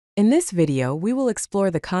In this video, we will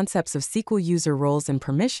explore the concepts of SQL user roles and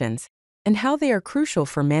permissions, and how they are crucial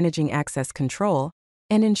for managing access control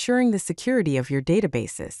and ensuring the security of your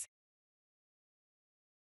databases.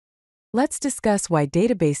 Let's discuss why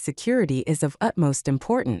database security is of utmost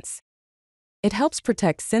importance. It helps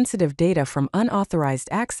protect sensitive data from unauthorized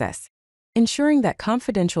access, ensuring that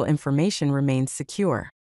confidential information remains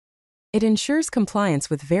secure. It ensures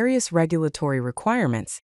compliance with various regulatory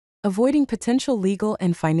requirements, avoiding potential legal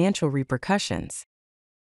and financial repercussions.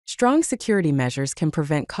 Strong security measures can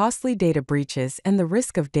prevent costly data breaches and the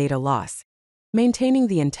risk of data loss, maintaining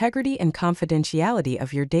the integrity and confidentiality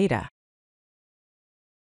of your data.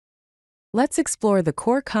 Let's explore the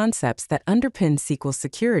core concepts that underpin SQL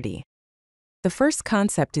security. The first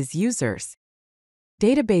concept is users.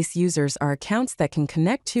 Database users are accounts that can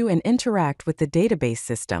connect to and interact with the database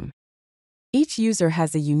system. Each user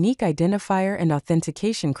has a unique identifier and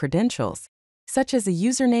authentication credentials, such as a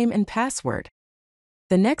username and password.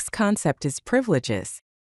 The next concept is privileges.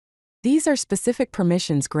 These are specific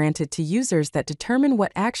permissions granted to users that determine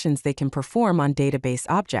what actions they can perform on database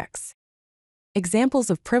objects. Examples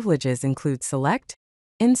of privileges include select,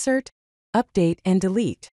 insert, update, and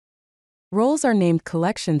delete. Roles are named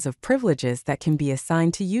collections of privileges that can be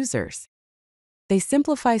assigned to users. They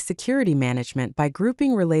simplify security management by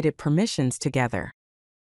grouping related permissions together.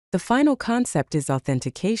 The final concept is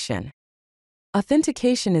authentication.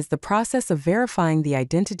 Authentication is the process of verifying the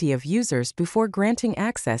identity of users before granting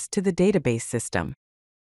access to the database system.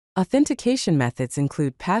 Authentication methods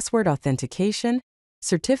include password authentication,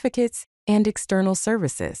 certificates, and external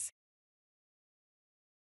services.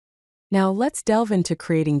 Now let's delve into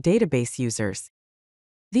creating database users.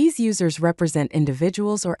 These users represent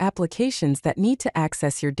individuals or applications that need to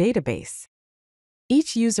access your database.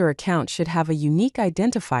 Each user account should have a unique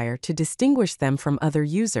identifier to distinguish them from other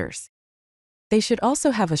users. They should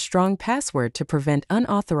also have a strong password to prevent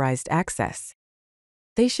unauthorized access.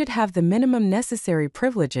 They should have the minimum necessary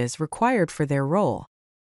privileges required for their role.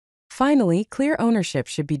 Finally, clear ownership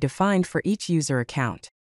should be defined for each user account.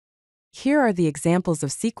 Here are the examples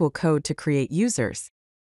of SQL code to create users.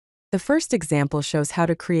 The first example shows how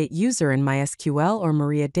to create user in MySQL or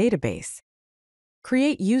Maria database.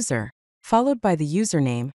 Create user, followed by the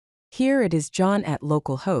username. Here it is John at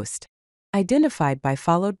localhost, identified by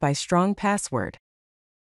followed by strong password.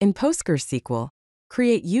 In PostgreSQL,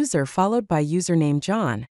 create user followed by username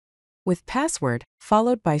John, with password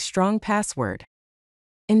followed by strong password.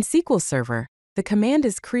 In SQL Server, the command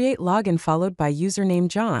is create login followed by username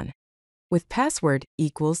John, with password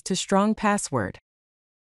equals to strong password.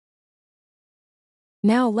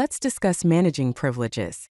 Now let's discuss managing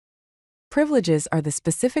privileges. Privileges are the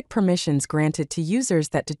specific permissions granted to users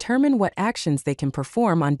that determine what actions they can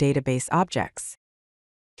perform on database objects.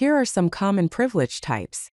 Here are some common privilege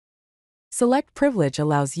types. Select privilege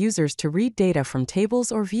allows users to read data from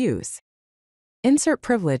tables or views. Insert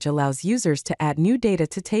privilege allows users to add new data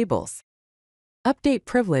to tables. Update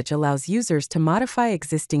privilege allows users to modify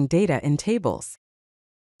existing data in tables.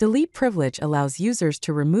 Delete privilege allows users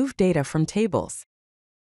to remove data from tables.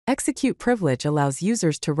 Execute privilege allows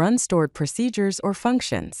users to run stored procedures or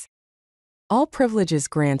functions. All privileges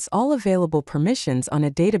grants all available permissions on a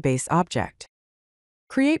database object.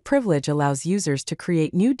 Create privilege allows users to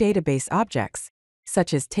create new database objects,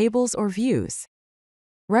 such as tables or views.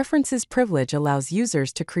 References privilege allows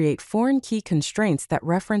users to create foreign key constraints that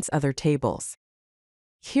reference other tables.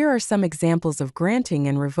 Here are some examples of granting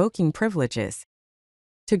and revoking privileges.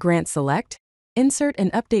 To grant, select, insert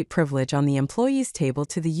and update privilege on the employees table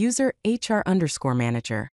to the user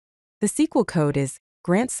HR_manager. The SQL code is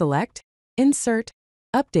grant select, insert,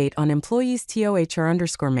 update on employees to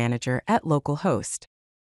HR_manager at localhost.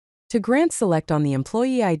 To grant select on the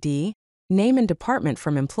employee ID, name and department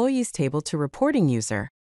from employees table to reporting user.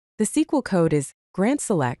 The SQL code is grant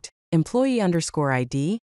select,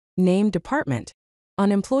 employee_ID, name department,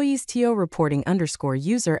 on employees to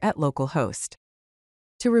reporting_user at localhost.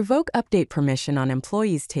 To revoke update permission on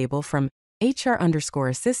employees table from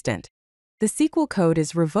HR_assistant, the SQL code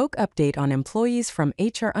is revoke update on employees from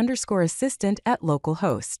HR_assistant at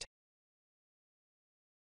localhost.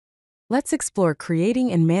 Let's explore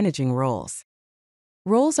creating and managing roles.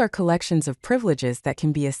 Roles are collections of privileges that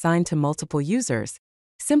can be assigned to multiple users,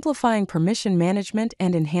 simplifying permission management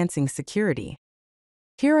and enhancing security.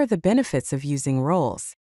 Here are the benefits of using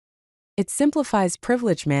roles. It simplifies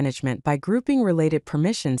privilege management by grouping related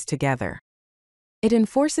permissions together. It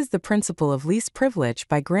enforces the principle of least privilege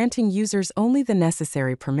by granting users only the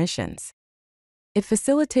necessary permissions. It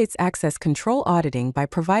facilitates access control auditing by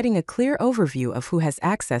providing a clear overview of who has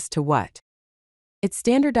access to what. It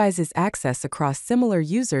standardizes access across similar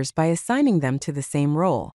users by assigning them to the same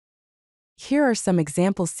role. Here are some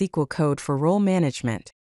example SQL code for role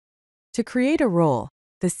management. To create a role,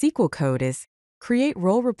 the SQL code is create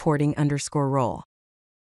role reporting _ role.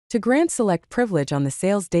 To grant select privilege on the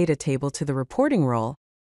sales data table to the reporting role,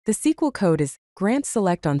 the SQL code is grant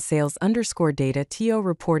select on sales _ data to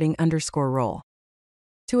reporting _ role.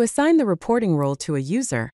 To assign the reporting role to a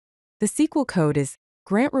user, the SQL code is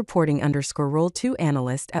grant reporting _ role to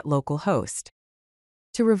analyst at localhost.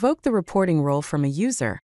 To revoke the reporting role from a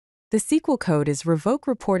user, the SQL code is revoke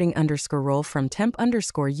reporting _ role from temp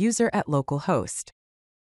 _ user at localhost.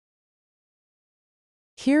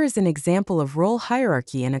 Here is an example of role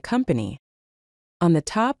hierarchy in a company. On the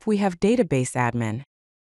top, we have database admin.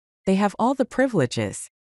 They have all the privileges.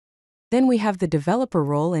 Then we have the developer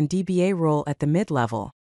role and DBA role at the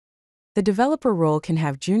mid-level. The developer role can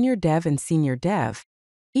have junior dev and senior dev,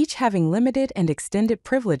 each having limited and extended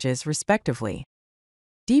privileges respectively.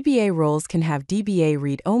 DBA roles can have DBA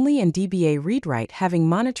read-only and DBA read-write having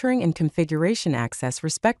monitoring and configuration access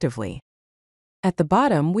respectively. At the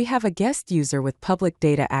bottom, we have a guest user with public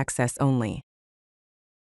data access only.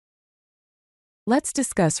 Let's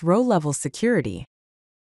discuss row-level security.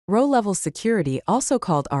 Row-level security, also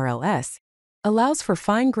called RLS, allows for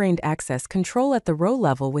fine-grained access control at the row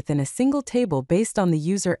level within a single table based on the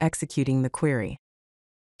user executing the query.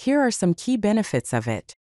 Here are some key benefits of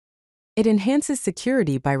it. It enhances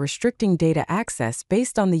security by restricting data access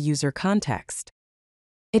based on the user context.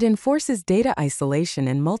 It enforces data isolation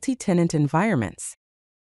in multi-tenant environments.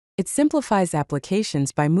 It simplifies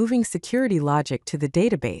applications by moving security logic to the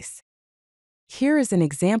database. Here is an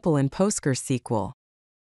example in PostgreSQL.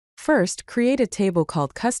 First, create a table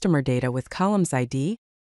called customer data with columns ID,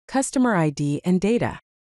 customer ID, and data.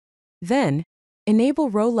 Then, enable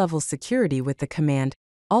row-level security with the command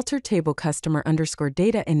alter table customer _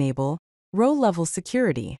 data enable row-level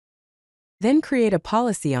security. Then create a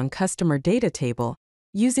policy on customer data table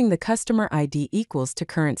using the customer ID equals to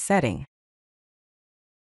current setting.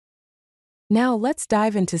 Now let's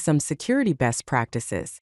dive into some security best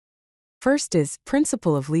practices. First is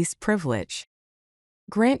principle of least privilege.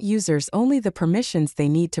 Grant users only the permissions they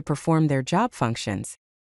need to perform their job functions.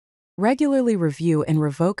 Regularly review and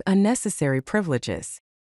revoke unnecessary privileges.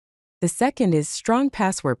 The second is strong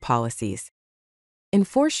password policies.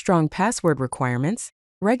 Enforce strong password requirements,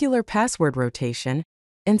 regular password rotation,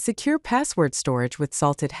 and secure password storage with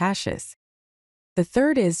salted hashes. The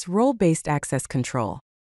third is role-based access control.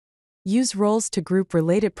 Use roles to group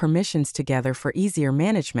related permissions together for easier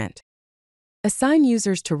management. Assign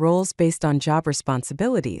users to roles based on job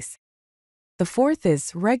responsibilities. The fourth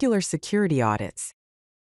is regular security audits.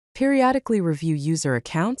 Periodically review user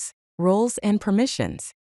accounts, roles, and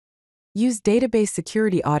permissions. Use database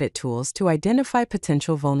security audit tools to identify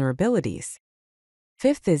potential vulnerabilities.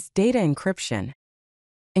 Fifth is data encryption.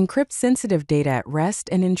 Encrypt sensitive data at rest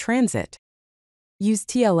and in transit. Use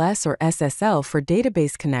TLS or SSL for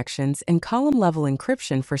database connections and column-level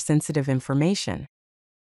encryption for sensitive information.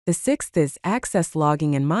 The sixth is access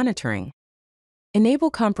logging and monitoring.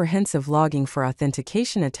 Enable comprehensive logging for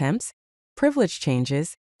authentication attempts, privilege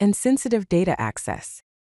changes, and sensitive data access.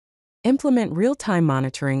 Implement real-time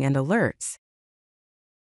monitoring and alerts.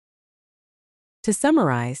 To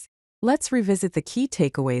summarize, let's revisit the key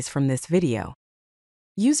takeaways from this video.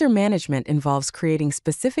 User management involves creating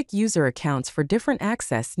specific user accounts for different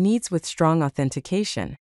access needs with strong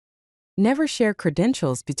authentication. Never share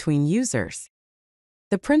credentials between users.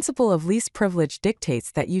 The principle of least privilege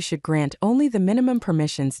dictates that you should grant only the minimum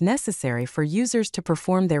permissions necessary for users to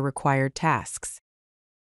perform their required tasks.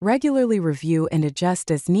 Regularly review and adjust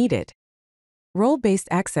as needed. Role-based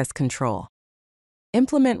access control.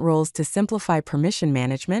 Implement roles to simplify permission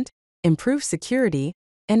management, improve security,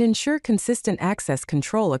 and ensure consistent access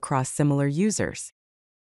control across similar users.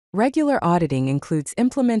 Regular auditing includes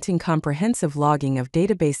implementing comprehensive logging of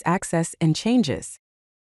database access and changes.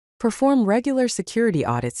 Perform regular security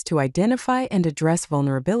audits to identify and address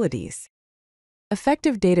vulnerabilities.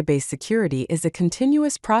 Effective database security is a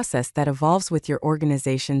continuous process that evolves with your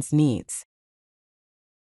organization's needs.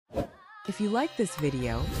 If you like this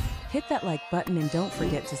video, hit that like button and don't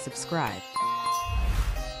forget to subscribe.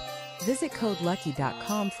 Visit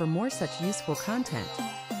codelucky.com for more such useful content.